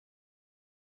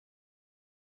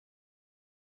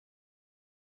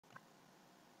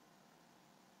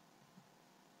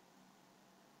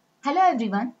Hello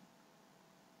everyone.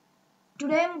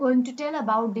 Today I am going to tell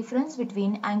about difference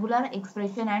between Angular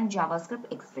expression and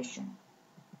JavaScript expression.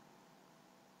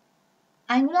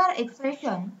 Angular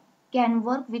expression can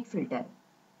work with filter.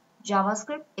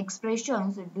 JavaScript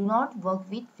expressions do not work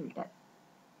with filter.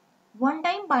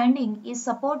 One-time binding is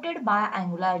supported by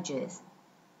AngularJS.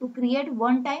 To create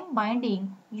one-time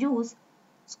binding, use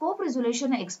scope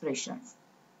resolution expressions.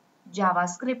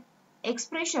 JavaScript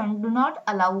expression do not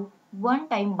allow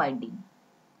one-time binding.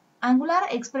 Angular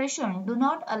expression do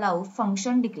not allow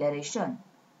function declaration,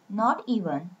 not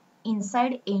even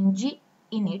inside ng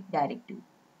init directive.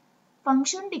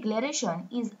 Function declaration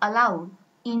is allowed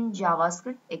in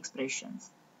JavaScript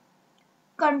expressions.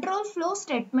 Control flow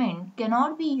statement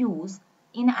cannot be used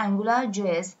in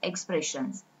AngularJS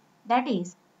expressions, that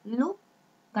is, loop,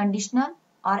 conditional,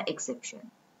 or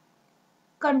exception.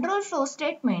 Control flow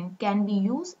statement can be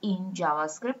used in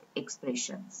JavaScript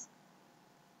expressions.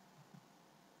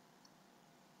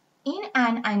 In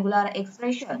an Angular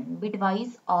expression,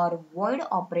 bitwise or void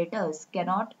operators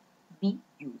cannot be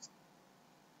used.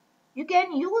 You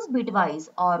can use bitwise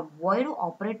or void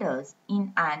operators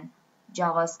in an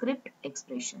JavaScript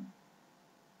expression.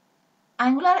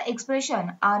 Angular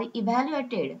expressions are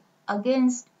evaluated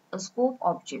against a scope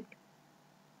object.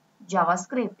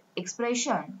 JavaScript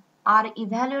expressions are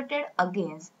evaluated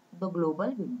against the global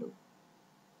window.